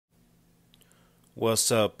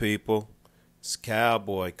What's up, people? It's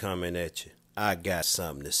Cowboy coming at you. I got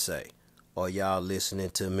something to say. Are y'all listening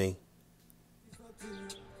to me?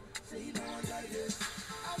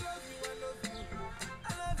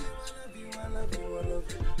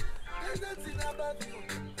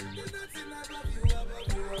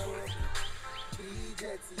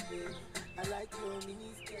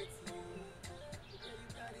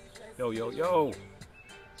 Yo, yo, yo.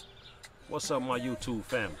 What's up, my YouTube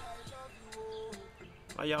family?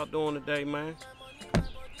 How y'all doing today, man?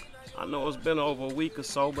 I know it's been over a week or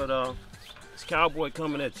so, but it's Cowboy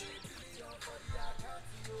coming at you.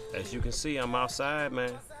 As you can see, I'm outside,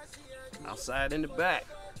 man. Outside in the back.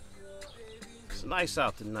 It's nice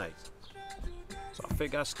out tonight. So I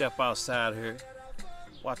figure I step outside here,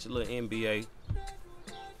 watch a little NBA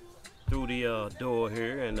through the door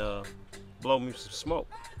here and blow me some smoke.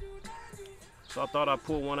 So I thought I'd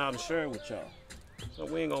pull one out and share it with y'all. So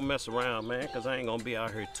we ain't gonna mess around, man, because I ain't gonna be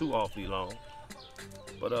out here too awfully long.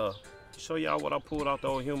 But show y'all what I pulled out the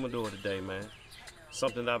old humidor today, man.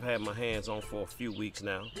 Something that I've had my hands on for a few weeks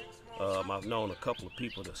now. I've known a couple of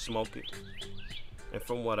people that smoke it. And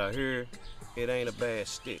from what I hear, it ain't a bad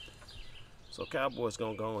stick. So Cowboy's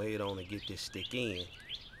gonna go ahead on and get this stick in.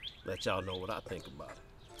 Let y'all know what I think about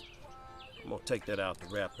it. I'm gonna take that out the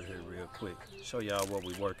wrapper here real quick. Show y'all what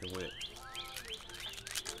we're working with.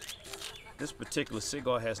 This particular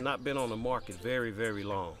cigar has not been on the market very, very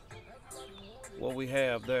long. What we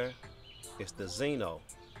have there is the Zino,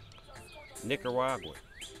 Nicaragua.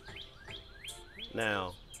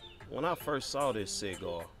 Now, when I first saw this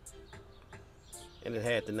cigar, and it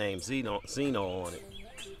had the name Zino on it,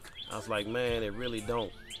 I was like, man, it really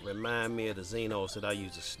don't remind me of the Zinos that I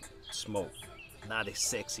used to smoke. Not as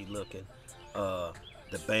sexy looking. The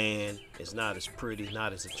band is not as pretty,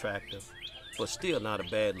 not as attractive, but still not a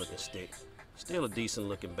bad looking stick. Still a decent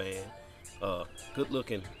looking band. Good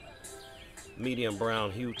looking medium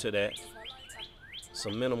brown hue to that.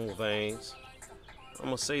 Some minimal veins. I'm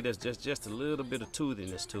gonna say there's just a little bit of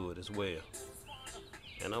toothiness to it as well.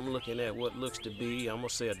 And I'm looking at what looks to be, I'm gonna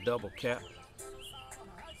say a double cap.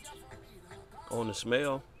 On the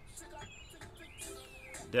smell,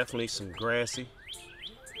 definitely some grassy,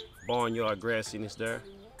 barnyard grassiness there.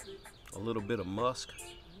 A little bit of musk.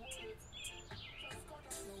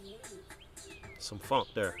 Some funk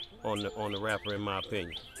there on the wrapper, in my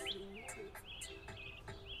opinion.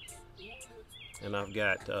 And I've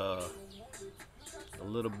got a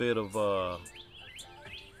little bit of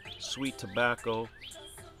sweet tobacco,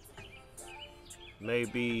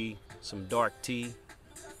 maybe some dark tea,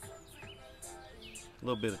 a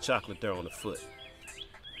little bit of chocolate there on the foot.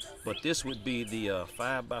 But this would be the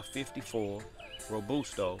 5x54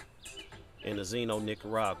 Robusto in the Zino,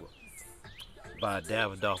 Nicaragua by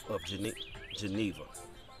Davidoff of Geneva.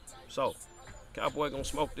 So, Cowboy gonna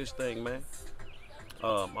smoke this thing, man.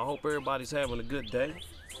 I hope everybody's having a good day.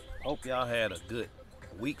 I hope y'all had a good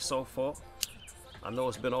week so far. I know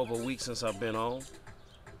it's been over a week since I've been on.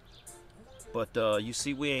 But you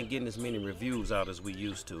see, we ain't getting as many reviews out as we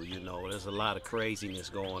used to. You know, there's a lot of craziness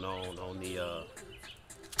going on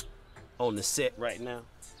the set right now,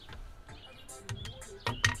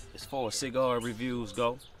 as far as cigar reviews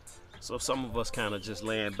go. So some of us kind of just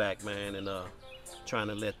laying back, man, and trying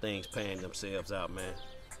to let things pan themselves out, man.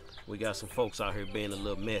 We got some folks out here being a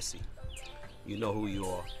little messy. You know who you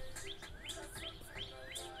are.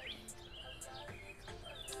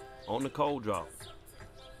 On the cold draw.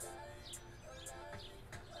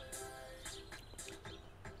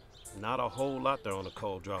 Not a whole lot there on the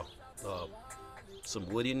cold draw. Some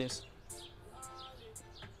woodiness.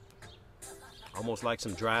 Almost like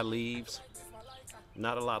some dry leaves.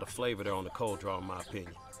 Not a lot of flavor there on the cold draw, in my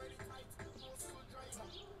opinion.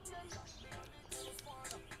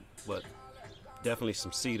 But definitely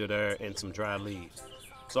some cedar there and some dry leaves.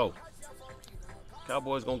 So,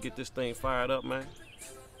 Cowboy's gonna get this thing fired up, man.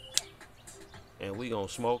 And we gonna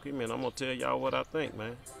smoke him, and I'm gonna tell y'all what I think,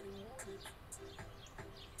 man.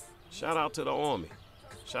 Shout out to the Army.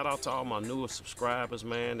 Shout out to all my newest subscribers,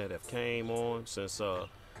 man, that have came on since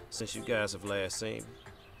you guys have last seen me.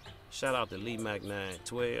 Shout out to Lee Mac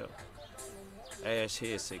 912, Ash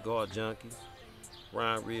Head Cigar Junkie,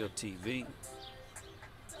 Ryan Real TV,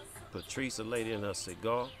 Patrice, a lady in her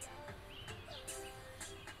cigar,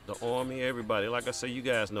 the Army, everybody. Like I say, you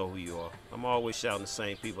guys know who you are. I'm always shouting the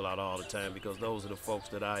same people out all the time because those are the folks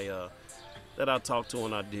that I talk to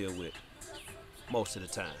and I deal with most of the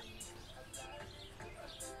time.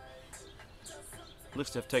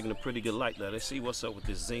 Looks to have taken a pretty good light there. Let's see what's up with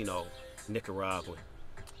this Zino Nicaraguan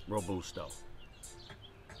Robusto.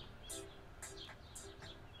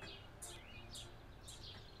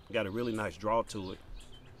 Got a really nice draw to it.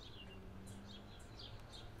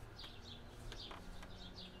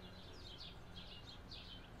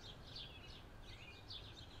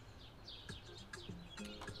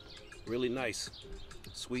 Really nice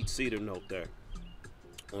sweet cedar note there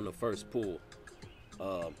on the first pull.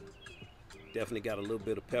 Definitely got a little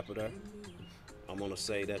bit of pepper there. I'm gonna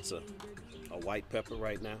say that's a white pepper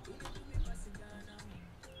right now.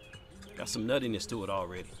 Got some nuttiness to it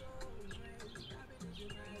already.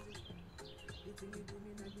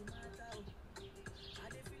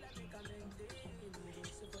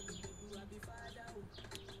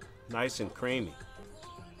 Nice and creamy.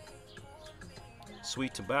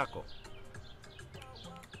 Sweet tobacco.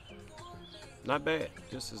 Not bad.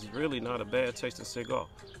 This is really not a bad tasting cigar.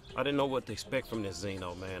 I didn't know what to expect from this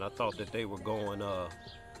Zino, man. I thought that they were going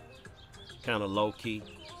kind of low-key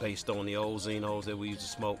based on the old Zinos that we used to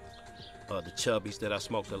smoke. The Chubbies that I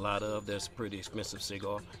smoked a lot of. That's a pretty expensive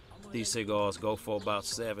cigar. These cigars go for about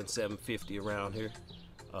 $750 around here.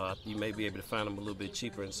 You may be able to find them a little bit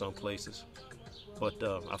cheaper in some places. But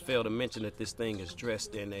I failed to mention that this thing is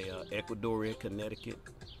dressed in a Ecuadorian Connecticut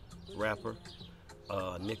wrapper,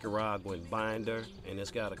 Nicaraguan binder, and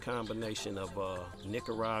it's got a combination of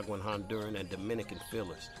Nicaraguan, Honduran, and Dominican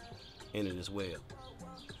fillers in it as well.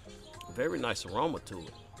 Very nice aroma to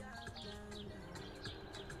it.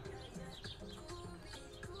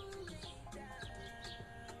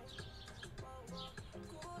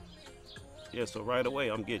 Yeah, so right away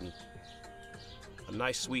I'm getting a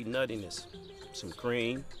nice sweet nuttiness, some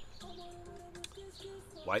cream,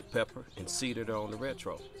 white pepper, and cedar there on the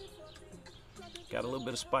retro. Got a little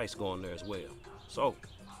bit of spice going there as well. So,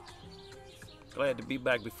 glad to be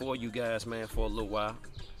back before you guys, man, for a little while.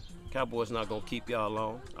 Cowboy's not gonna keep y'all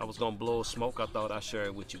long. I was gonna blow a smoke. I thought I'd share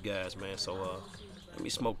it with you guys, man. So, let me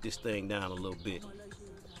smoke this thing down a little bit.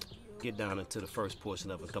 Get down into the first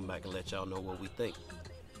portion of it and come back and let y'all know what we think.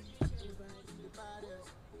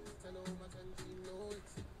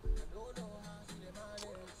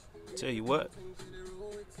 Tell you what,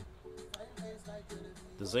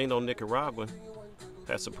 the Zino Nicaraguan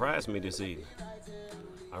has surprised me this evening.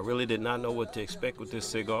 I really did not know what to expect with this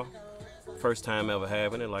cigar. First time ever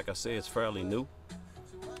having it. Like I said, it's fairly new.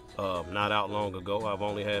 Not out long ago. I've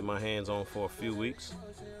only had my hands on for a few weeks.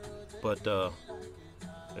 But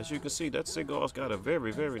as you can see, that cigar's got a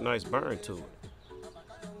very, very nice burn to it.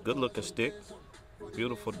 Good looking stick.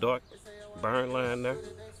 Beautiful dark burn line there.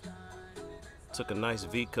 Took a nice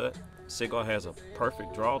V cut. Cigar has a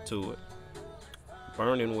perfect draw to it.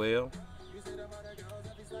 Burning well.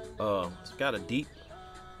 It's got a deep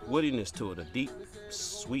woodiness to it, a deep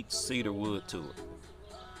sweet cedar wood to it.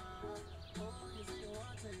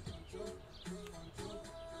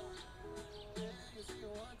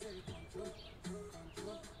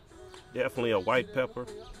 Definitely a white pepper.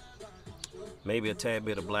 Maybe a tad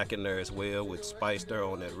bit of black in there as well with spice there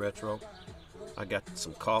on that retro. I got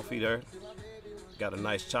some coffee there. Got a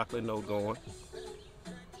nice chocolate note going.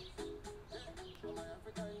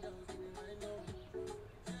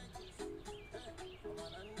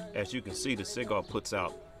 As you can see, the cigar puts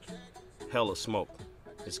out hella smoke.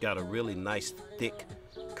 It's got a really nice thick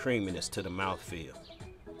creaminess to the mouthfeel.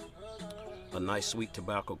 A nice sweet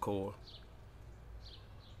tobacco core.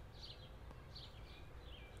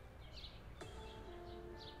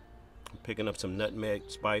 I'm picking up some nutmeg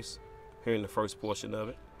spice here in the first portion of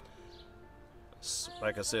it.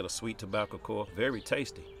 Like I said, a sweet tobacco core, very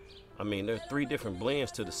tasty. I mean, there are 3 different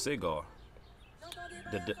blends to the cigar.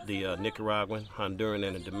 The Nicaraguan, Honduran,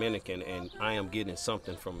 and the Dominican, and I am getting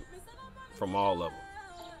something from all of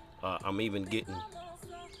them. I'm even getting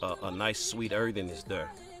a nice sweet earthiness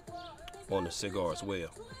there on the cigar as well.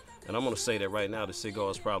 And I'm gonna say that right now, the cigar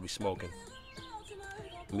is probably smoking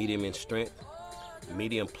medium in strength,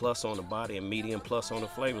 medium plus on the body, and medium plus on the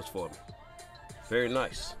flavors for me. Very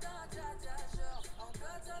nice.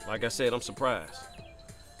 Like I said, I'm surprised.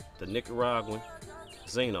 The Nicaraguan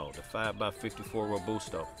Zino, the 5x54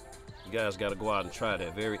 Robusto. You guys got to go out and try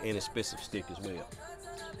that. Very inexpensive stick as well.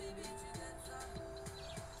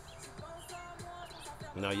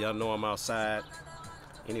 Now, y'all know I'm outside.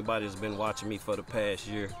 Anybody that's been watching me for the past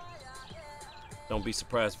year, don't be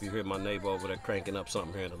surprised if you hear my neighbor over there cranking up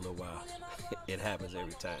something here in a little while. It happens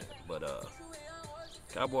every time. But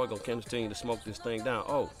Cowboy gonna continue to smoke this thing down.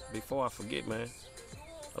 Oh, before I forget, man,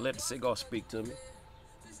 I let the cigar speak to me.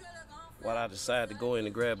 While I decided to go in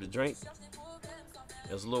and grab the drink,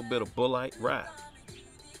 there's a little bit of Bullite rye.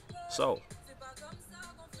 So,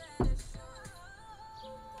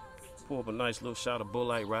 pour up a nice little shot of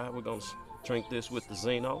Bullite rye. We're gonna drink this with the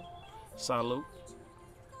Zino. Salute.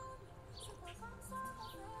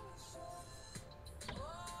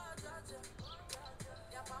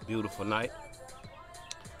 Beautiful night.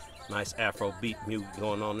 Nice Afro beat music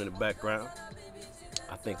going on in the background.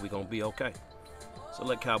 I think we're gonna be okay. So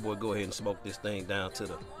let Cowboy go ahead and smoke this thing down to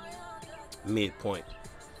the midpoint.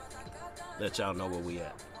 Let y'all know where we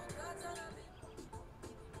at.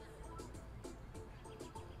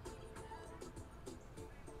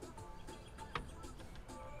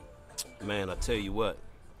 Man, I tell you what,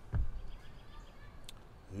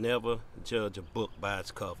 never judge a book by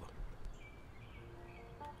its cover.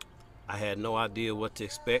 I had no idea what to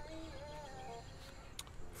expect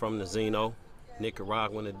from the Zino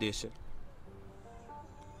Nicaraguan edition.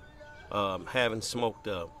 Having smoked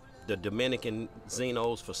the Dominican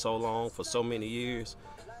Zinos for so long, for so many years,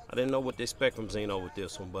 I didn't know what to expect from Zino with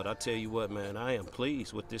this one. But I tell you what, man, I am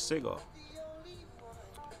pleased with this cigar.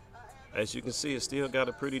 As you can see, it still got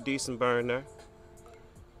a pretty decent burn there.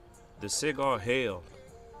 The cigar held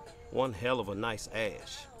one hell of a nice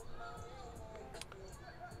ash.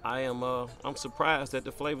 I'm surprised at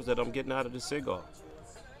the flavors that I'm getting out of the cigar.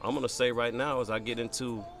 I'm gonna say right now, as I get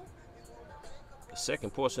into the second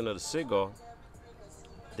portion of the cigar,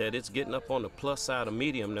 that it's getting up on the plus side of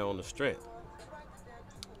medium now on the strength.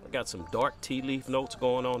 I got some dark tea leaf notes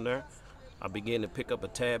going on there. I begin to pick up a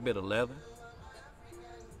tad bit of leather.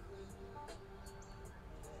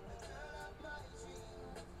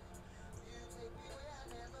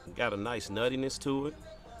 Got a nice nuttiness to it.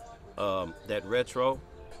 That retro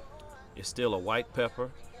is still a white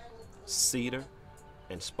pepper, cedar,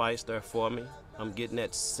 and spice there for me. I'm getting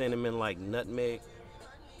that cinnamon like nutmeg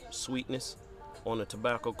sweetness on the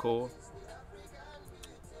tobacco core.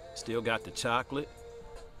 Still got the chocolate.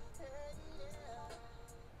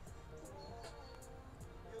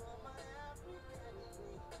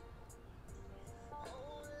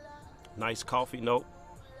 Nice coffee note.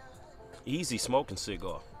 Easy smoking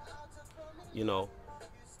cigar. You know,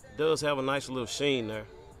 does have a nice little sheen there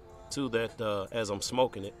too, that as I'm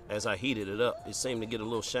smoking it, as I heated it up, it seemed to get a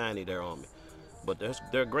little shiny there on me. But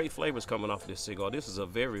there are great flavors coming off this cigar. This is a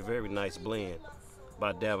very, very nice blend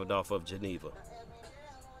by Davidoff of Geneva.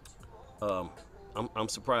 I'm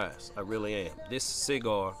surprised. I really am. This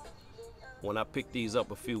cigar, when I picked these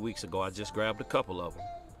up a few weeks ago, I just grabbed a couple of them.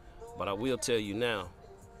 But I will tell you now,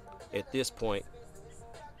 at this point,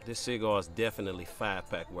 this cigar is definitely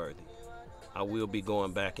 5-pack worthy. I will be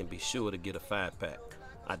going back and be sure to get a 5-pack.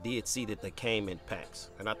 I did see that they came in packs,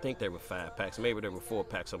 and I think they were 5-packs. Maybe they were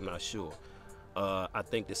 4-packs, I'm not sure. I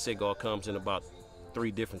think the cigar comes in about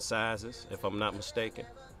 3 different sizes, if I'm not mistaken.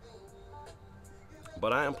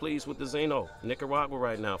 But I am pleased with the Zino Nicaragua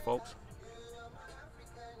right now, folks.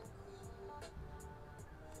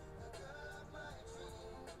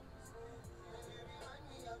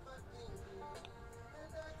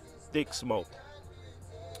 Thick smoke.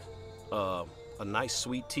 A nice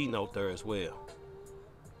sweet tea note there as well.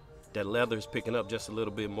 That leather is picking up just a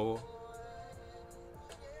little bit more.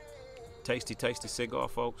 Tasty, tasty cigar,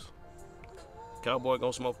 folks. Cowboy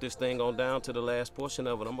gonna smoke this thing on down to the last portion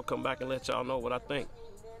of it. I'm gonna come back and let y'all know what I think.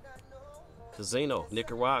 The Zino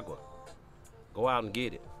Nicaragua. Go out and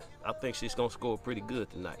get it. I think she's gonna score pretty good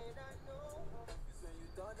tonight.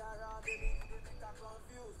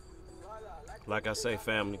 Like I say,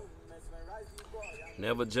 family,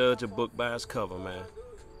 never judge a book by its cover, man.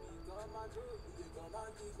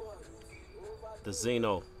 The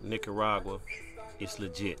Zino Nicaragua is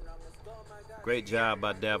legit. Great job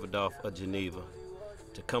by Davidoff of Geneva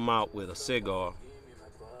to come out with a cigar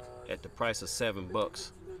at the price of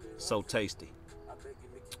 $7. So tasty.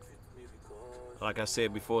 Like I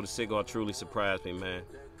said before, the cigar truly surprised me, man.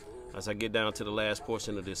 As I get down to the last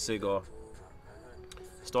portion of this cigar,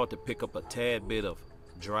 start to pick up a tad bit of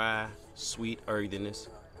dry, sweet earthiness.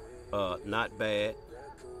 Not bad.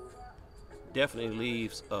 Definitely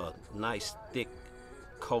leaves a nice thick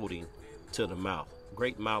coating to the mouth.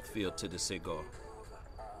 Great mouthfeel to the cigar.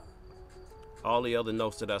 All the other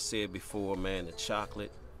notes that I said before, man, the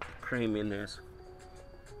chocolate, the creaminess,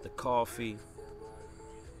 the coffee,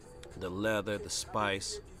 the leather, the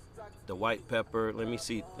spice, the white pepper. Let me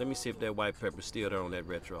see if that white pepper's still there on that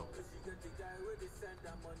retro.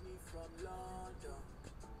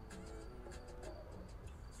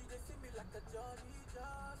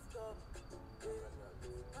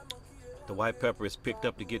 The white pepper is picked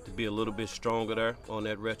up to get to be a little bit stronger there on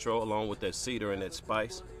that retro, along with that cedar and that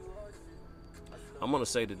spice. I'm gonna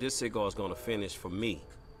say that this cigar is gonna finish for me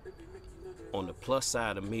on the plus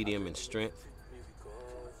side of medium in strength,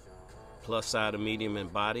 plus side of medium in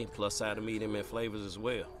body, plus side of medium in flavors as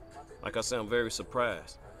well. Like I said, I'm very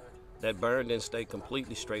surprised. That burn didn't stay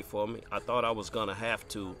completely straight for me. I thought I was gonna have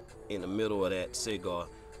to, in the middle of that cigar,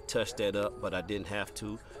 touch that up, but I didn't have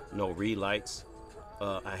to. No relights.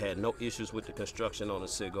 I had no issues with the construction on the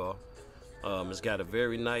cigar. It's got a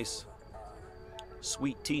very nice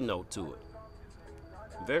sweet tea note to it.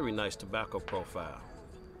 Very nice tobacco profile.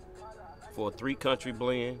 For a 3-country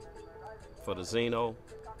blend, for the Zino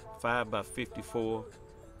 5x54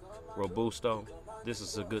 Robusto, this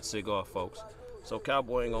is a good cigar, folks. So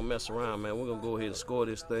Cowboy ain't gonna mess around, man. We're gonna go ahead and score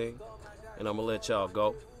this thing, and I'm gonna let y'all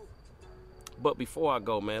go. But before I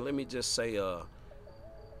go, man, let me just say,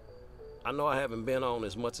 I know I haven't been on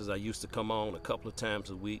as much as I used to come on a couple of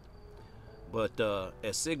times a week, but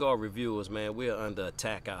as cigar reviewers, man, we're under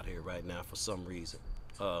attack out here right now for some reason.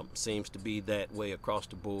 Seems to be that way across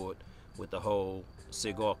the board with the whole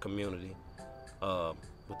cigar community,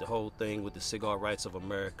 with the whole thing with the Cigar Rights of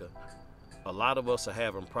America. A lot of us are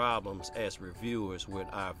having problems as reviewers with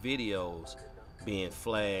our videos being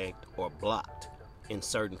flagged or blocked in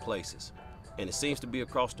certain places, and it seems to be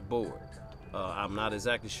across the board. I'm not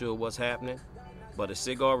exactly sure what's happening, but as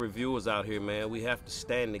cigar reviewers out here, man, we have to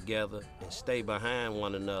stand together and stay behind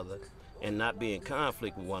one another and not be in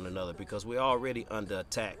conflict with one another, because we're already under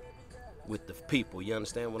attack with the people. You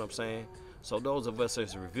understand what I'm saying? So those of us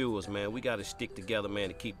as reviewers, man, we got to stick together, man,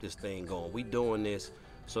 to keep this thing going. We doing this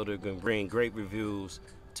so that we can bring great reviews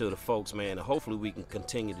to the folks, man, and hopefully we can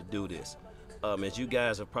continue to do this. As you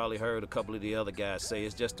guys have probably heard a couple of the other guys say,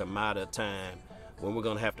 it's just a matter of time when we're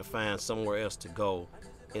going to have to find somewhere else to go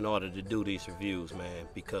in order to do these reviews, man,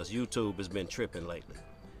 because YouTube has been tripping lately.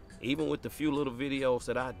 Even with the few little videos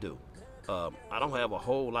that I do, I don't have a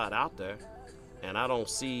whole lot out there, and I don't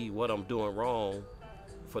see what I'm doing wrong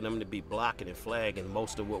for them to be blocking and flagging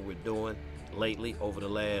most of what we're doing lately over the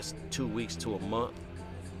last 2 weeks to a month.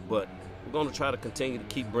 But we're going to try to continue to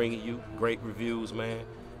keep bringing you great reviews, man.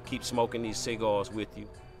 Keep smoking these cigars with you,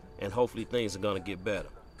 and hopefully things are going to get better.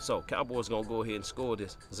 So Cowboy's going to go ahead and score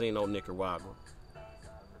this Zino Nicaragua.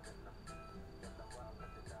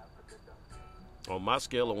 On my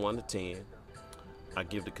scale of 1 to 10, I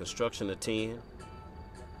give the construction a 10.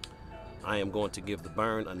 I am going to give the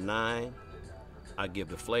burn a 9. I give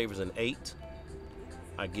the flavors an 8.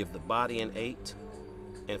 I give the body an 8.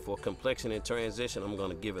 And for complexion and transition, I'm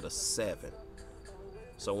going to give it a 7.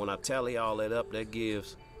 So when I tally all that up, that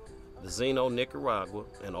gives the Zino Nicaragua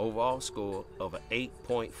an overall score of an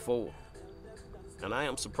 8.4. And I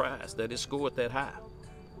am surprised that it scored that high.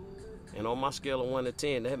 And on my scale of 1 to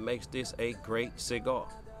 10, that makes this a great cigar.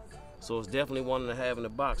 So it's definitely one to have in the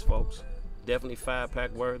box, folks. Definitely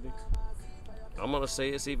 5-pack worthy. I'm going to say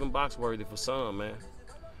it's even box worthy for some, man.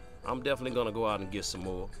 I'm definitely going to go out and get some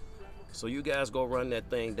more. So you guys go run that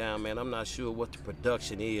thing down, man. I'm not sure what the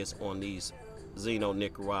production is on these Zino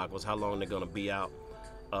Nicaraguas, how long they're going to be out.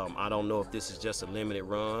 I don't know if this is just a limited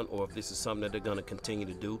run or if this is something that they're going to continue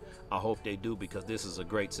to do. I hope they do, because this is a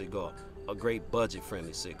great cigar, a great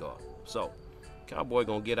budget-friendly cigar. So, Cowboy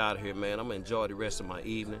going to get out of here, man. I'm going to enjoy the rest of my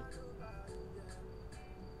evening.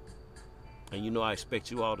 And you know I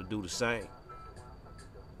expect you all to do the same.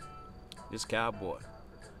 This Cowboy,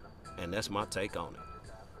 and that's my take on it.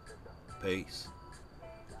 Peace.